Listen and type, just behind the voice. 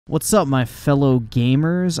What's up, my fellow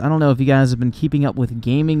gamers? I don't know if you guys have been keeping up with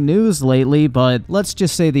gaming news lately, but let's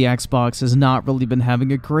just say the Xbox has not really been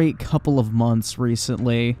having a great couple of months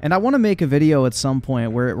recently. And I want to make a video at some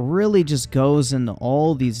point where it really just goes into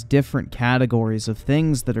all these different categories of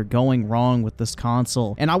things that are going wrong with this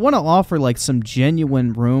console. And I want to offer like some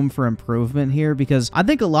genuine room for improvement here, because I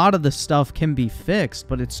think a lot of the stuff can be fixed,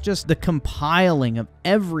 but it's just the compiling of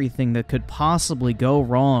everything that could possibly go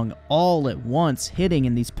wrong all at once hitting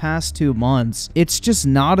in these past 2 months. It's just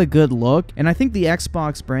not a good look, and I think the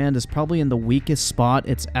Xbox brand is probably in the weakest spot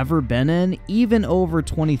it's ever been in, even over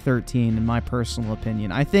 2013 in my personal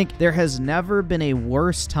opinion. I think there has never been a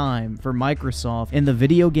worse time for Microsoft in the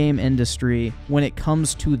video game industry when it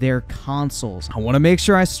comes to their consoles. I want to make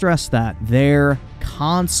sure I stress that. Their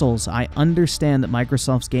consoles. I understand that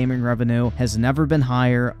Microsoft's gaming revenue has never been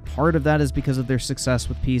higher. Part of that is because of their success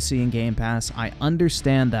with PC and Game Pass. I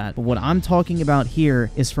understand that. But what I'm talking about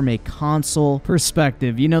here is from a console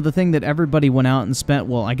perspective. You know, the thing that everybody went out and spent,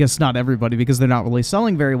 well, I guess not everybody because they're not really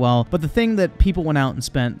selling very well, but the thing that people went out and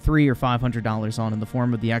spent $300 or $500 on in the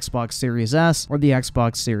form of the Xbox Series S or the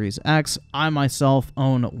Xbox Series X. I myself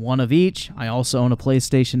own one of each. I also own a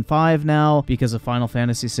PlayStation 5 now because of Final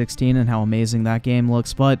Fantasy 16 and how amazing that game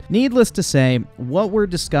looks. But needless to say, what we're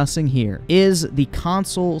discussing here is the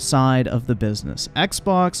console side of the business.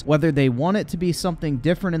 Xbox, whether they want it to be something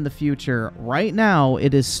different in the future, right now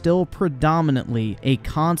it is still predominantly a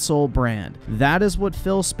console brand. That is what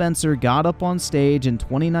Phil Spencer got up on stage in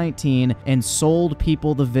 2019 and sold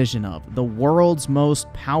people the vision of. The world's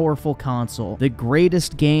most powerful console, the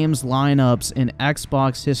greatest games lineups in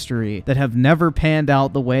Xbox history that have never panned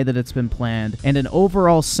out the way that it's been planned, and an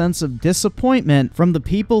overall sense of disappointment from the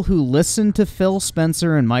people who listened to Phil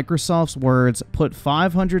Spencer and Microsoft's words, put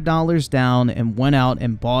 $500 down, and went out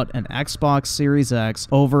and bought an Xbox Series X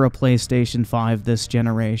over a PlayStation 5 this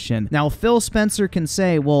generation. Now, Phil Spencer can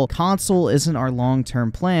say, well, console isn't our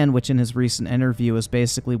long-term plan, which in his recent interview is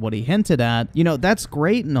basically what he hinted at. You know, that's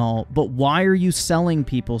great and all, but why are you selling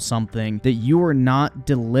people something that you are not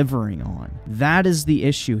delivering on? That is the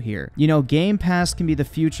issue here. You know, Game Pass can be the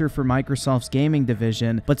future for Microsoft's gaming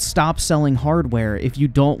division, but stop selling hardware if you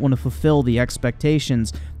don't want to fulfill the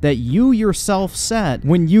expectations that you yourself set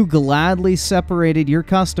when you gladly separated your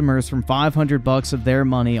customers from $500 of their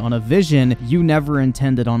money on a vision you never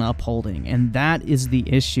intended on upholding. And that is the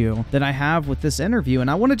issue that I have with this interview. And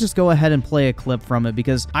I want to just go ahead and play a clip from it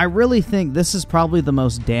because I really think this is probably the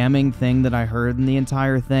most damning thing that I heard in the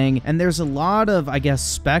entire thing. And there's a lot of, I guess,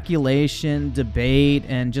 speculation, debate,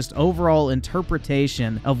 and just overall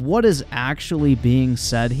interpretation of what is actually being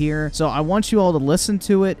said here. So I want you all to listen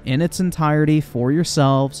to it in its entirety for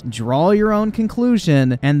yourselves, draw your own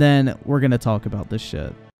conclusion, and then we're going to talk about this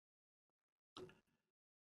shit.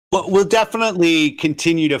 Well, we'll definitely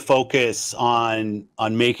continue to focus on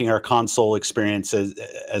making our console experience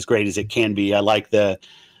as great as it can be. I like the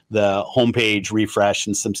homepage refresh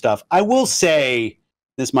and some stuff. I will say,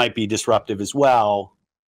 this might be disruptive as well.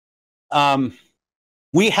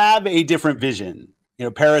 We have a different vision. You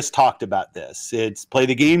know, Paris talked about this. It's play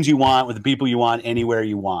the games you want with the people you want anywhere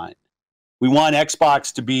you want. We want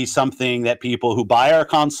Xbox to be something that people who buy our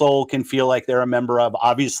console can feel like they're a member of.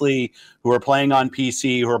 Obviously, who are playing on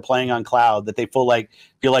PC, who are playing on cloud, that they feel like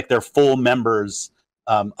they're full members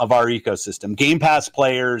of our ecosystem. Game Pass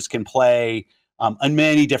players can play on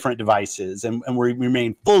many different devices, and we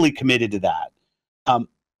remain fully committed to that.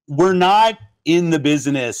 We're not in the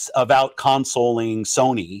business of out-consoling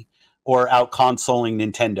Sony or out-consoling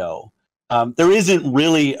Nintendo. There isn't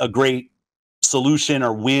really a great solution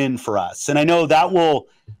or win for us. And I know that will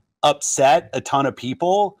upset a ton of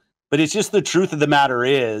people, but it's just the truth of the matter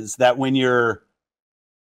is that when you're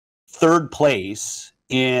third place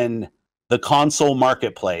in the console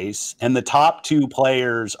marketplace and the top two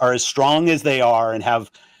players are as strong as they are and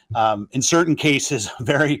have, in certain cases,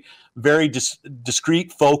 very, very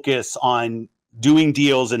discrete focus on doing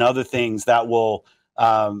deals and other things that will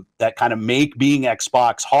that kind of make being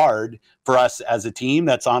Xbox hard for us as a team.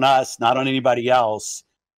 That's on us, not on anybody else.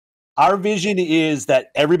 Our vision is that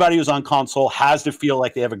everybody who's on console has to feel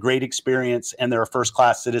like they have a great experience and they're a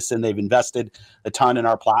first-class citizen. They've invested a ton in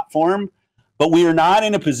our platform. But we are not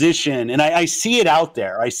in a position, and I see it out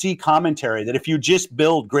there. I see commentary that if you just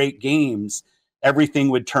build great games, everything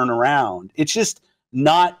would turn around. It's just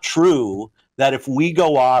not true that if we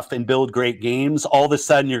go off and build great games, all of a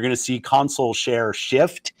sudden you're going to see console share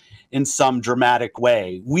shift in some dramatic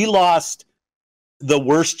way. We lost the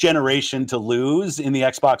worst generation to lose in the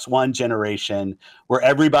Xbox One generation, where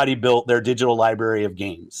everybody built their digital library of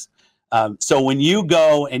games. So when you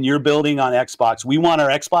go and you're building on Xbox, we want our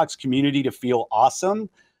Xbox community to feel awesome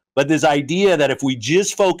But this idea that if we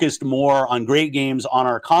just focused more on great games on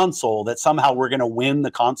our console, that somehow we're going to win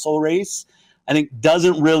the console race, I think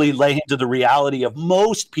doesn't really lay into the reality of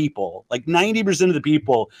most people. Like 90% of the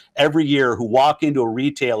people every year who walk into a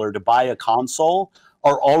retailer to buy a console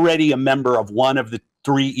are already a member of one of the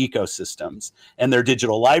 3 ecosystems, and their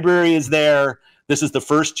digital library is there. This is the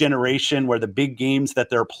first generation where the big games that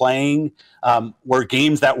they're playing were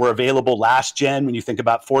games that were available last gen. When you think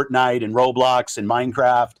about Fortnite and Roblox and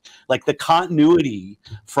Minecraft, like the continuity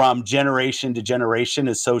from generation to generation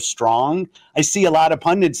is so strong. I see a lot of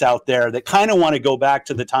pundits out there that kind of want to go back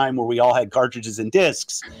to the time where we all had cartridges and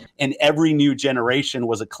discs and every new generation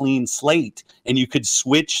was a clean slate and you could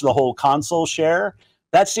switch the whole console share.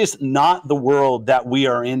 That's just not the world that we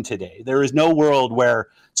are in today. There is no world where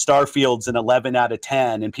Starfield's an 11 out of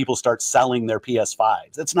 10 and people start selling their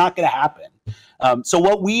PS5s. That's not going to happen. So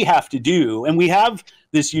what we have to do, and we have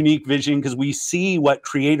this unique vision because we see what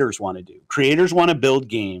creators want to do. Creators want to build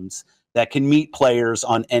games that can meet players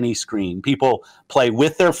on any screen. People play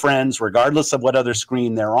with their friends regardless of what other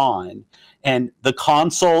screen they're on. And the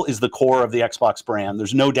console is the core of the Xbox brand.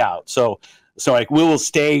 There's no doubt. So like we will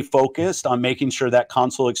stay focused on making sure that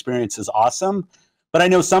console experience is awesome. But I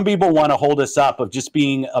know some people want to hold us up of just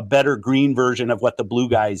being a better green version of what the blue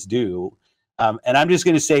guys do. And I'm just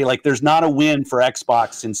going to say, like, there's not a win for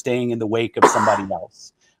Xbox in staying in the wake of somebody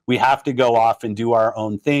else. We have to go off and do our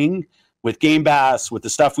own thing with Game Pass, with the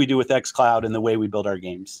stuff we do with xCloud, and the way we build our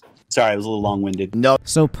games. Sorry, I was a little long-winded. No.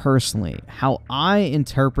 So personally, how I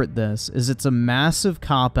interpret this is it's a massive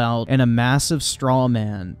cop-out and a massive straw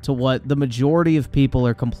man to what the majority of people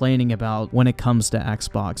are complaining about when it comes to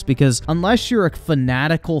Xbox. Because unless you're a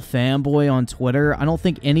fanatical fanboy on Twitter, I don't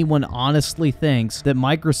think anyone honestly thinks that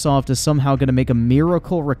Microsoft is somehow going to make a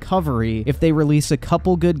miracle recovery if they release a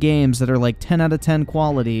couple good games that are like 10 out of 10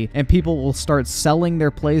 quality, and people will start selling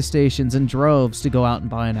their PlayStations in droves to go out and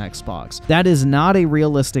buy an Xbox. That is not a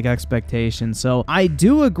realistic expectation. So I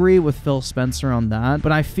do agree with Phil Spencer on that,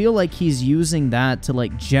 but I feel like he's using that to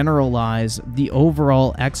like generalize the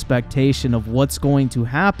overall expectation of what's going to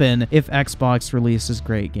happen if Xbox releases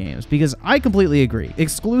great games, because I completely agree.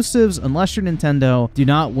 Exclusives, unless you're Nintendo, do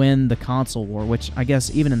not win the console war, which I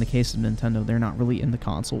guess even in the case of Nintendo, they're not really in the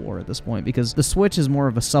console war at this point because the Switch is more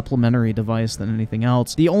of a supplementary device than anything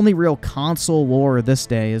else. The only real console war this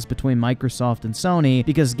day is between Microsoft and Sony,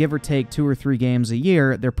 because give or take 2 or 3 games a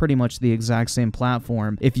year, they're pretty much the exact same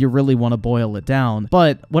platform if you really want to boil it down.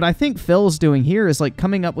 But what I think Phil's doing here is like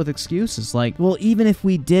coming up with excuses like, well, even if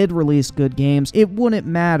we did release good games, it wouldn't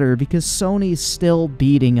matter because Sony's still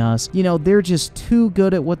beating us. You know, they're just too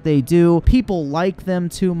good at what they do. People like them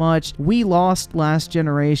too much. We lost last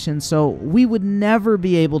generation, so we would never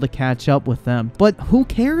be able to catch up with them. But who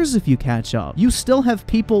cares if you catch up? You still have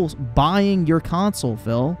people buying your console,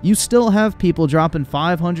 Phil. You still have people dropping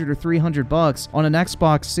 $500 or $300 on an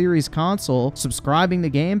Xbox Series console, subscribing to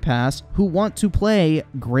Game Pass, who want to play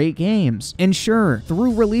great games. And sure,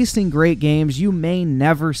 through releasing great games, you may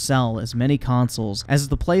never sell as many consoles as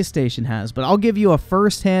the PlayStation has, but I'll give you a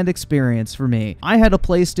first-hand experience for me. I had a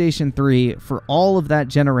PlayStation 3 for all of that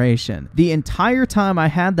generation. The entire time I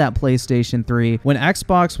had that PlayStation 3, when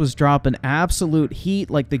Xbox was dropping absolute heat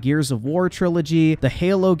like the Gears of War trilogy, the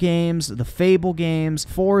Halo games, the Fable games,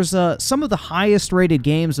 Forza, some of the highest rated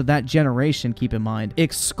games of that generation, keep in mind,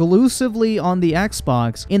 exclusively on the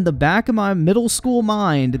Xbox, in the back of my middle school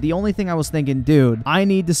mind, the only thing I was thinking, dude, I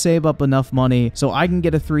need to save up enough money so I can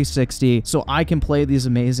get a 360 so I can play these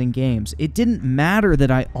amazing games. It didn't matter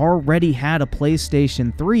that I already had a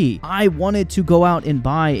PlayStation 3. I wanted to go out and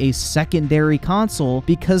buy a secondary console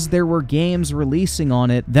because there were games releasing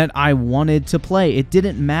on it that I wanted to play. It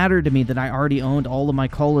didn't matter to me that I already owned all of my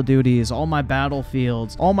Call of Duties, all my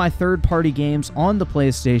Battlefields, all my third-party games on the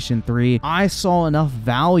PlayStation 3. I saw enough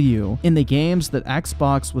value in the games that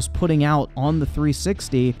Xbox was putting out on the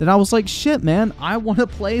 360 that I was like, shit, man, I want to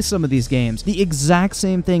play some of these games. The exact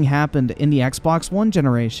same thing happened in the Xbox One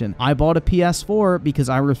generation. I bought a PS4 because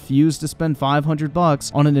I refused to spend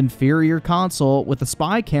 $500 on an inferior console with a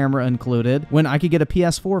spy camera included when I could get a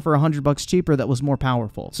PS4 for $100 cheaper that was more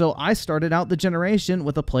powerful. So I started out the generation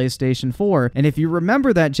with a PlayStation 4. And if you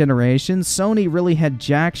remember that generation, Sony really had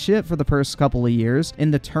jack shit for the first couple of years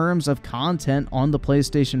in the terms of content on the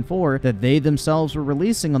PlayStation 4 that they themselves were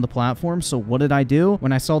releasing on the platform. So what did I do?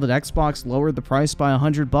 When I saw that Xbox lowered the price by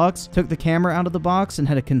 $100, took the camera out of the box, and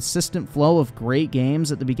had a consistent flow of great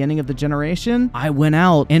games at the beginning of the generation, I went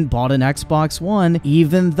out and bought an Xbox One,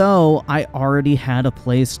 even though I already had a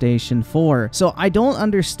PlayStation 4. So I don't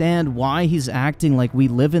understand why he's acting like we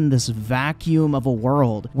live in this vacuum of a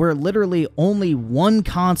world where literally only one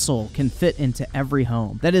console can fit into every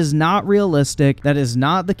home. That That is not realistic. That is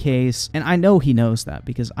not the case. And I know he knows that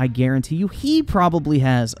because I guarantee you he probably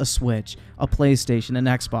has a Switch, a PlayStation, an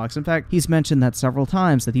Xbox. In fact, he's mentioned that several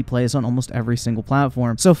times that he plays on almost every single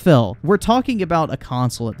platform. So Phil, we're talking about a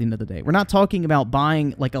console at the end of the day. We're not talking about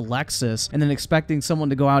buying like a Lexus and then expecting someone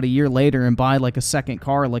to go out a year later and buy like a second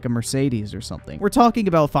car like a Mercedes or something. We're talking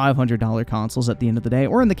about $500 consoles at the end of the day,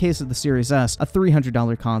 or in the case of the Series S, a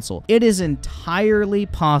 $300 console. It is entirely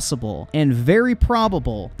possible and very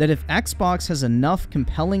probable that if Xbox has enough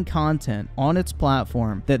compelling content on its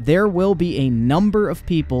platform, that there will be a number of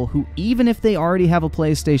people who, even if they already have a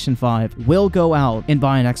PlayStation 5, will go out and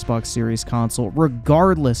buy an Xbox Series console,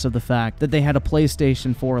 regardless of the fact that they had a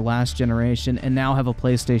PlayStation 4 last generation and now have a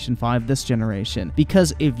PlayStation 5 this generation.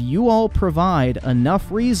 Because if you all provide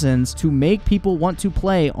enough reasons to make people want to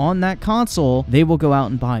play on that console, they will go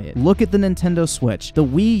out and buy it. Look at the Nintendo Switch. The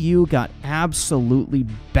Wii U got absolutely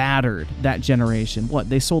battered that generation. What,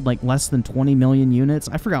 they sold like less than 20 million units?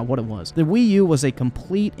 I forgot what it was. The Wii U was a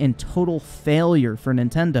complete and total failure for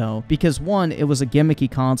Nintendo because one, it was a gimmicky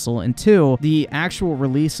console, and two, the actual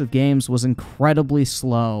release of games was incredibly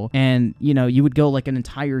slow, and you know, you would go like an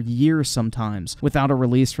entire year sometimes without a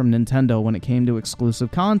release from Nintendo when it came to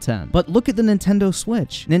exclusive content. But look at the Nintendo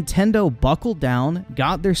Switch. Nintendo buckled down,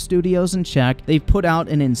 got their studios in check. They've put out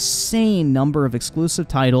an insane number of exclusive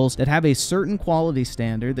titles that have a certain quality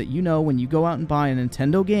standard that, you know, when you go out and buy a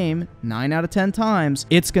Nintendo game, 9 out of 10 times,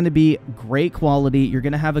 it's going to be great quality, you're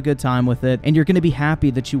going to have a good time with it, and you're going to be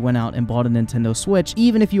happy that you went out and bought a Nintendo Switch,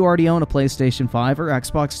 even if you already own a PlayStation 5 or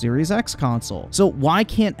Xbox Series X console. So why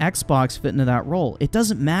can't Xbox fit into that role? It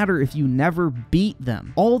doesn't matter if you never beat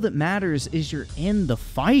them. All that matters is you're in the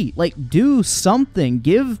fight. Like, do something.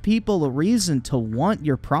 Give people a reason to want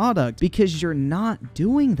your product, because you're not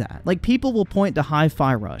doing that. Like, people will point to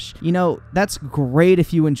Hi-Fi Rush. You know, that's great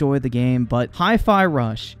if you enjoy the game, but Hi-Fi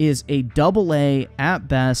Rush is a AA at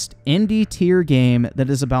best indie tier game that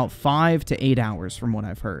is about 5 to 8 hours from what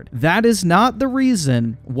I've heard. That is not the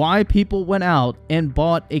reason why people went out and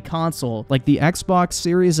bought a console like the Xbox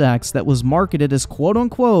Series X that was marketed as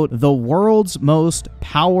quote-unquote the world's most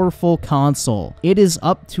powerful console. It is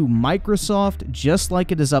up to Microsoft, just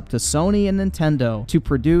like it is up to Sony and Nintendo, to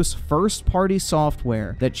produce first-party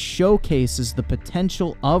software that showcases the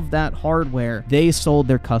potential of that hardware they sold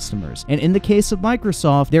their customers. And in the case of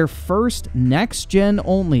Microsoft, their first next-gen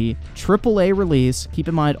only AAA release, keep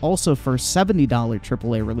in mind also for $70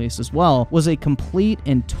 AAA release as well, was a complete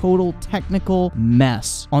and total technical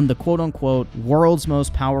mess on the quote-unquote world's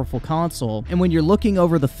most powerful console. And when you're looking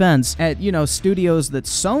over the fence at, you know, studios that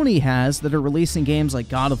Sony has that are releasing games like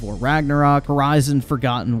God of War Ragnarok, Horizon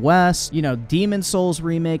Forgotten West, you know, Demon Souls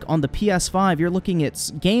remake on the PS5, you're looking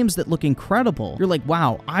at games that look incredible. You're like,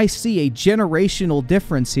 wow, I see a generational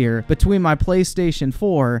difference here between my PlayStation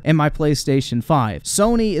 4 and my PlayStation 5.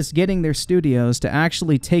 Sony is getting their studios to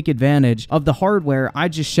actually take advantage of the hardware I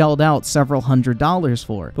just shelled out several $100s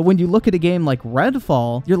for. But when you look at a game like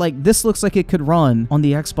Redfall, you're like, this looks like it could run on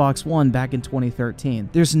the Xbox One back in 2013.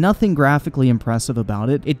 There's nothing graphically impressive about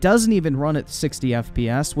it. It doesn't even run at 60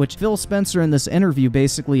 FPS, which Phil Spencer in this interview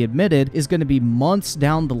basically admitted is going to be months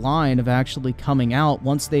down the line of actually coming out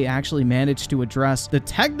once they actually manage to address the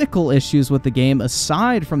technical issues with the game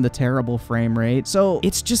aside from the terrible frame rate. So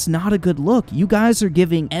it's just not a good look. You guys are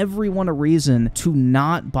giving everyone a reason to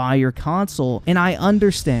not buy your console, and I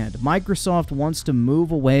understand Microsoft wants to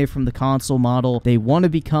move away from the console model. They want to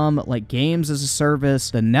become like games as a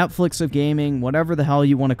service, the Netflix of gaming, whatever the hell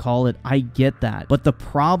you want to call it. I get that. But the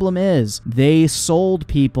problem is they sold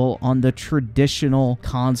people on the traditional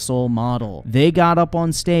console model. They got up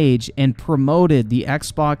on stage and promoted the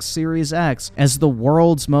Xbox Series X as the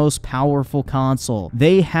world's most powerful console.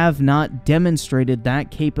 They have not demonstrated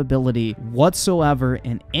that capability whatsoever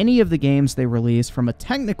in any of the games they release from a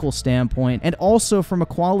technical standpoint and also from a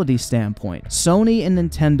quality standpoint. Sony and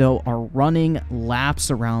Nintendo are running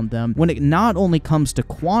laps around them when it not only comes to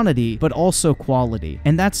quantity, but also quality.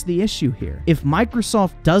 And that's the issue here. If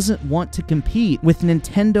Microsoft doesn't want to compete with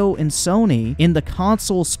Nintendo and Sony in the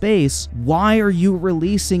console space, why are you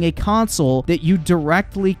releasing a console that you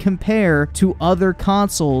directly compare to other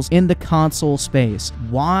consoles in the console space?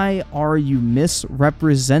 Why are you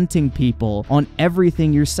misrepresenting people on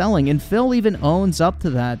everything you're selling? And Phil even owns up to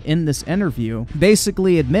that in this interview,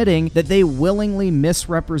 basically admitting that they willingly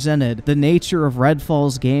misrepresented the nature of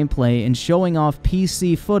Redfall's gameplay and showing off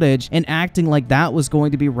PC footage and acting like that was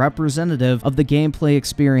going to be representative of the gameplay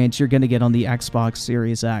experience you're going to get on the Xbox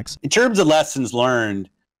Series X. In terms of lessons learned,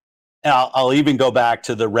 and I'll even go back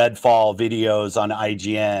to the Redfall videos on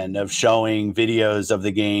IGN of showing videos of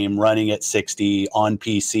the game running at 60 on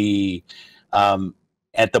PC.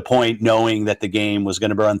 at the point knowing that the game was going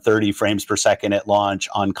to run 30 frames per second at launch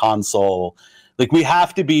on console. Like, we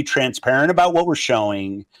have to be transparent about what we're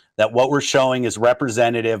showing, that what we're showing is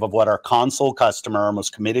representative of what our console customer, our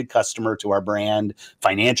most committed customer to our brand,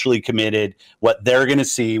 financially committed, what they're going to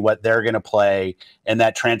see, what they're going to play, and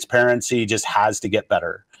that transparency just has to get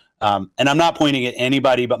better. And I'm not pointing at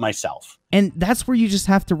anybody but myself. And that's where you just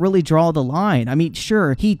have to really draw the line. I mean,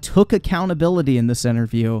 sure, he took accountability in this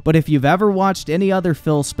interview, but if you've ever watched any other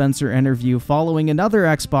Phil Spencer interview following another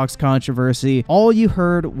Xbox controversy, all you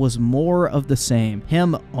heard was more of the same.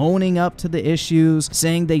 Him owning up to the issues,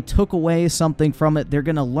 saying they took away something from it, they're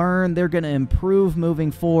gonna learn, they're gonna improve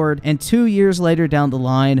moving forward, and 2 years later down the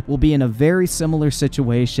line, we'll be in a very similar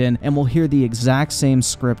situation, and we'll hear the exact same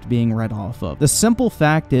script being read off of. The simple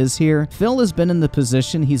fact is here, Phil has been in the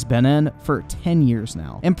position he's been in for 10 years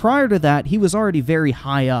now. And prior to that, he was already very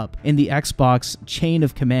high up in the Xbox chain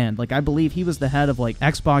of command. Like, I believe he was the head of like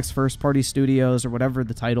Xbox first party studios or whatever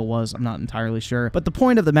the title was. I'm not entirely sure. But the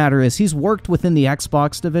point of the matter is he's worked within the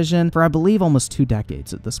Xbox division for, I believe, almost 2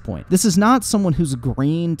 decades at this point. This is not someone who's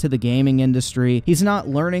green to the gaming industry. He's not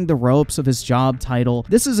learning the ropes of his job title.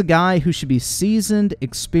 This is a guy who should be seasoned,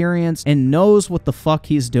 experienced, and knows what the fuck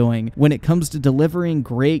he's doing when it comes to delivering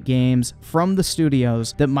great games from the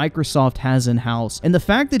studios that Microsoft has in-house. And the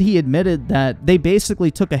fact that he admitted that they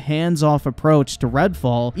basically took a hands-off approach to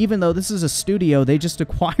Redfall, even though this is a studio they just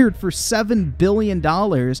acquired for $7 billion,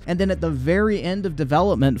 and then at the very end of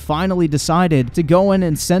development finally decided to go in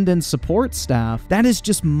and send in support staff, that is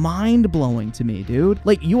just mind-blowing to me, dude.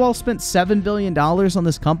 Like, you all spent $7 billion on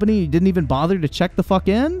this company, you didn't even bother to check the fuck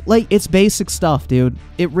in? Like, it's basic stuff, dude.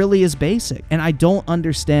 It really is basic. And I don't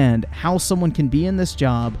understand how someone can be in this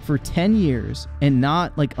job for 10 years and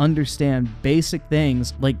not, like, understand basic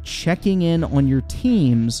things like checking in on your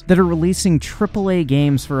teams that are releasing AAA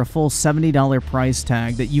games for a full $70 price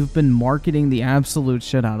tag that you've been marketing the absolute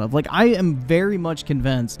shit out of. Like, I am very much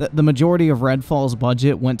convinced that the majority of Redfall's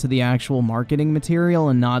budget went to the actual marketing material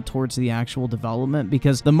and not towards the actual development,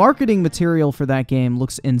 because the marketing material for that game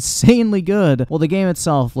looks insanely good, while the game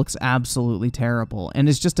itself looks absolutely terrible. And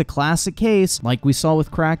it's just a classic case, like we saw with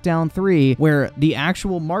Crackdown 3, where the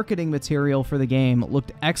actual marketing material for the game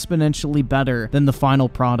looked exponentially better than the final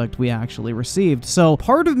product we actually received. So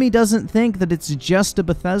part of me doesn't think that it's just a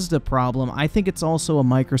Bethesda problem. I think it's also a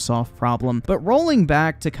Microsoft problem. But rolling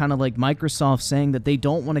back to kind of like Microsoft saying that they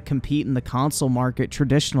don't want to compete in the console market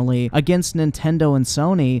traditionally against Nintendo and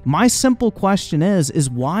Sony, my simple question is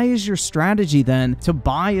why is your strategy then to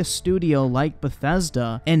buy a studio like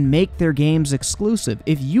Bethesda and make their games exclusive?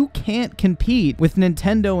 If you can't compete with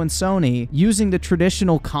Nintendo and Sony using the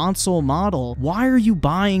traditional console model, why are you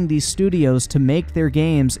buying these studios to make their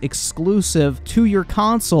games exclusive to your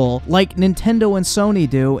console like Nintendo and Sony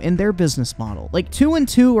do in their business model? Like, 2 and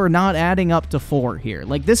 2 are not adding up to 4 here.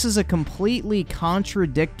 Like, this is a completely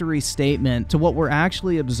contradictory statement to what we're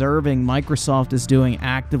actually observing Microsoft is doing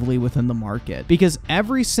actively within the market. Because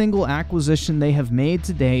every single acquisition they have made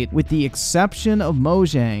to date, with the exception of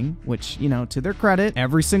Mojang, which, you know, to their credit,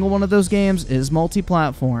 every single one of those games is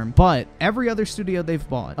multi-platform, but every other studio they've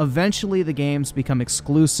bought, eventually the games become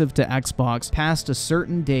exclusive to Xbox past a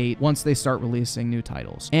certain date once they start releasing new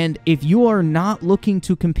titles. And if you are not looking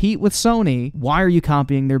to compete with Sony, why are you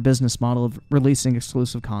copying their business model of releasing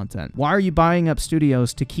exclusive content? Why are you buying up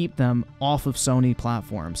studios to keep them off of Sony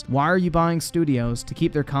platforms? Why are you buying studios to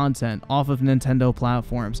keep their content off of Nintendo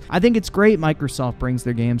platforms? I think it's great Microsoft brings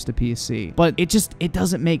their games to PC, but it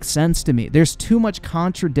doesn't make sense to me. There's too much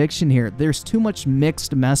contradiction here. There's too much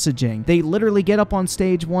mixed messaging. They literally get up on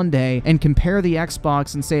stage one day and compare the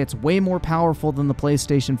Xbox and say it's way more powerful than the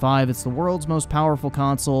PlayStation 5. It's the world's most powerful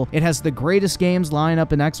console. It has the greatest games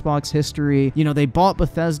lineup in Xbox history. You know, they bought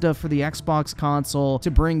Bethesda for the Xbox console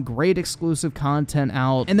to bring great exclusive content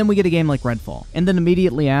out. And then we get a game like Redfall. And then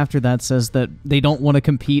immediately after that says that they don't want to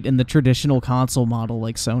compete in the traditional console model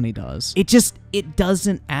like Sony does. It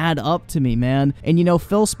doesn't add up to me, man. And you know,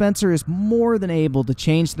 Phil Spencer is more than able to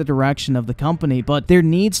change the direction of the company, but there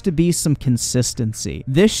needs to be some consistency.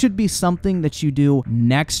 This should be something that you do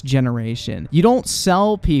next generation. You don't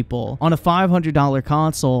sell people on a $500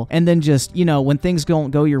 console and then just, you know, when things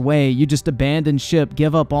don't go your way, you just abandon ship,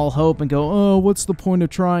 give up all hope, and go, oh, what's the point of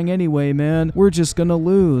trying anyway, man? We're just gonna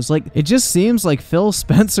lose. Like, it just seems like Phil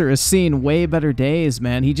Spencer has seen way better days,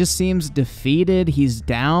 man. He just seems defeated. He's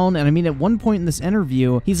down. And I mean, at one point in this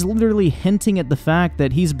interview, he's literally hinting at the fact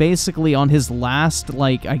that he's basically on his last,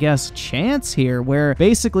 like, I guess, chance here, where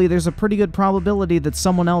basically there's a pretty good probability that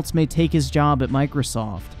someone else may take his job at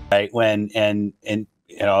Microsoft. Right. And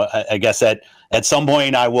you know, I guess at some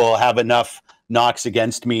point I will have enough knocks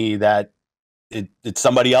against me that it's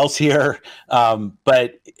somebody else here.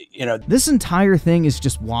 But you know, this entire thing is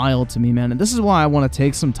just wild to me, man. And this is why I want to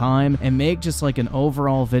take some time and make just like an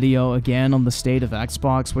overall video again on the state of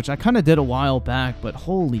Xbox, which I kind of did a while back, but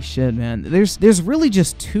holy shit, man. There's really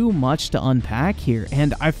just too much to unpack here.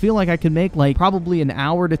 And I feel like I could make like probably an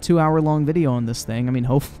hour to 2 hour long video on this thing. I mean,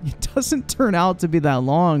 hopefully it doesn't turn out to be that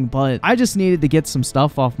long, but I just needed to get some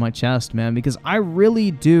stuff off my chest, man, because I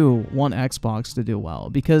really do want Xbox to do well,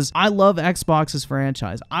 because I love Xbox's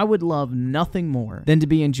franchise. I would love nothing more than to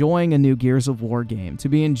be enjoying a new Gears of War game, to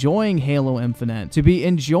be enjoying Halo Infinite, to be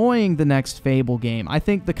enjoying the next Fable game. I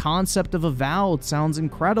think the concept of Avowed sounds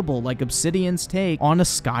incredible, like Obsidian's take on a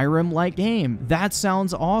Skyrim-like game. That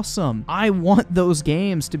sounds awesome. I want those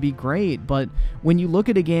games to be great, but when you look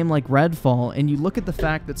at a game like Redfall and you look at the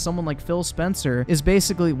fact that someone like Phil Spencer is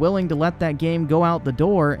basically willing to let that game go out the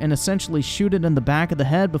door and essentially shoot it in the back of the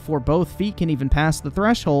head before both feet can even pass the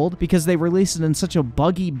threshold because they released it in such a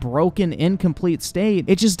buggy, broken, incomplete state,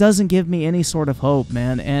 it just doesn't give me any sort of hope,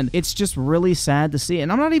 man. And it's just really sad to see.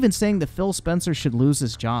 And I'm not even saying that Phil Spencer should lose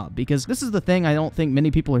his job, because this is the thing I don't think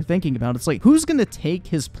many people are thinking about. It's like, who's going to take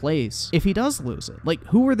his place if he does lose it? Like,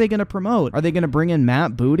 who are they going to promote? Are they going to bring in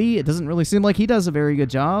Matt Booty? It doesn't really seem like he does a very good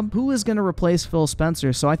job. Who is going to replace Phil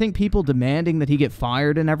Spencer? So I think people demanding that he get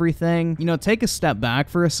fired and everything, you know, take a step back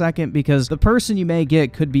for a second, because the person you may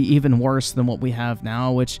get could be even worse than what we have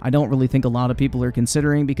now, which I don't really think a lot of people are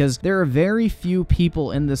considering, because there are very few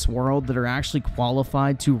people in this world that are actually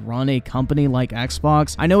qualified to run a company like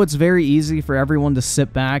Xbox. I know it's very easy for everyone to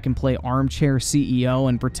sit back and play armchair CEO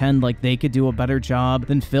and pretend like they could do a better job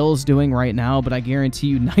than Phil's doing right now, but I guarantee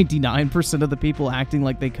you 99% of the people acting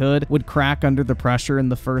like they could would crack under the pressure in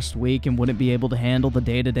the first week and wouldn't be able to handle the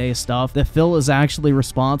day-to-day stuff that Phil is actually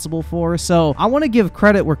responsible for. So I want to give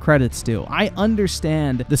credit where credit's due. I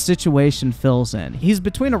understand the situation Phil's in. He's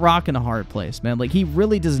between a rock and a hard place, man. Like, he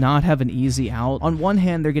really does not have an easy out. On one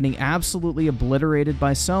hand, they're getting absolutely obliterated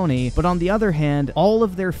by Sony, but on the other hand, all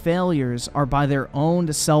of their failures are by their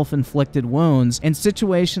own self-inflicted wounds, and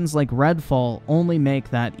situations like Redfall only make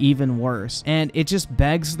that even worse. And it just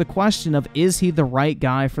begs the question of, is he the right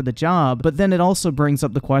guy for the job? But then it also brings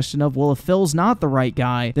up the question of, well, if Phil's not the right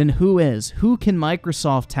guy, then who is? Who can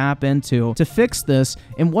Microsoft tap into to fix this?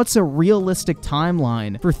 And what's a realistic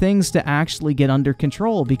timeline for things to actually get under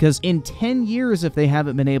control? Because in 10 years, if they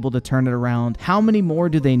haven't been able to turn it around, how many more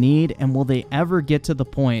do they need? And will they ever get to the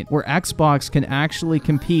point where Xbox can actually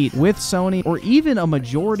compete with Sony, or even a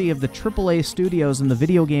majority of the AAA studios in the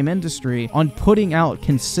video game industry, on putting out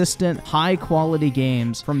consistent, high-quality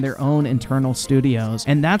games from their own internal studios?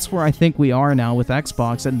 And that's where I think we are now with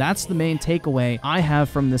Xbox, and that's the main takeaway I have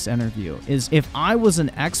from this interview, is if I was an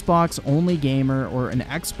Xbox-only gamer or an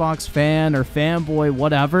Xbox fan or fanboy,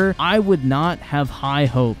 whatever, I would not have high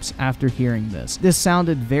hopes after hearing this. This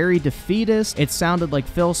sounded very defeatist. It sounded like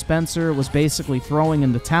Phil Spencer was basically throwing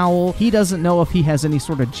in the towel. He doesn't know if he has any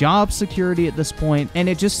sort of job security at this point, and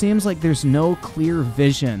it just seems like there's no clear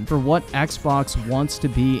vision for what Xbox wants to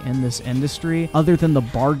be in this industry other than the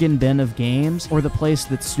bargain bin of games or the place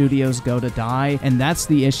that studios go to die. And that's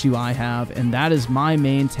the issue I have, and that is my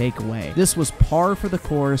main takeaway. This was par for the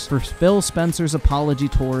course for Phil Spencer's apology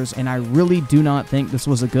tours, and I really do not think this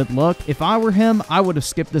was a good look. If I were him, I would have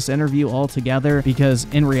skipped this interview altogether, because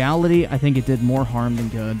in reality, I think it did more harm than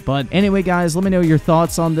good. But anyway, guys, let me know your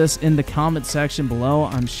thoughts on this in the comment section below.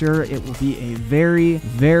 I'm sure it will be a very,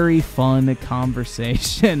 very fun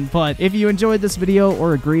conversation. But if you enjoyed this video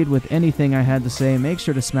or agreed with anything I had to say, make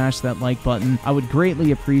sure to smash that like button. I would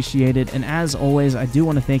greatly appreciate it. And as always, I do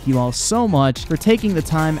want to thank you all so much for taking the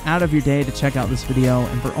time out of your day to check out this video,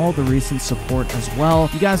 and for all the recent support as well.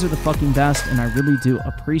 You guys are the fucking best, and I really do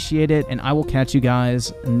appreciate it. And I will catch you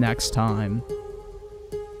guys next time.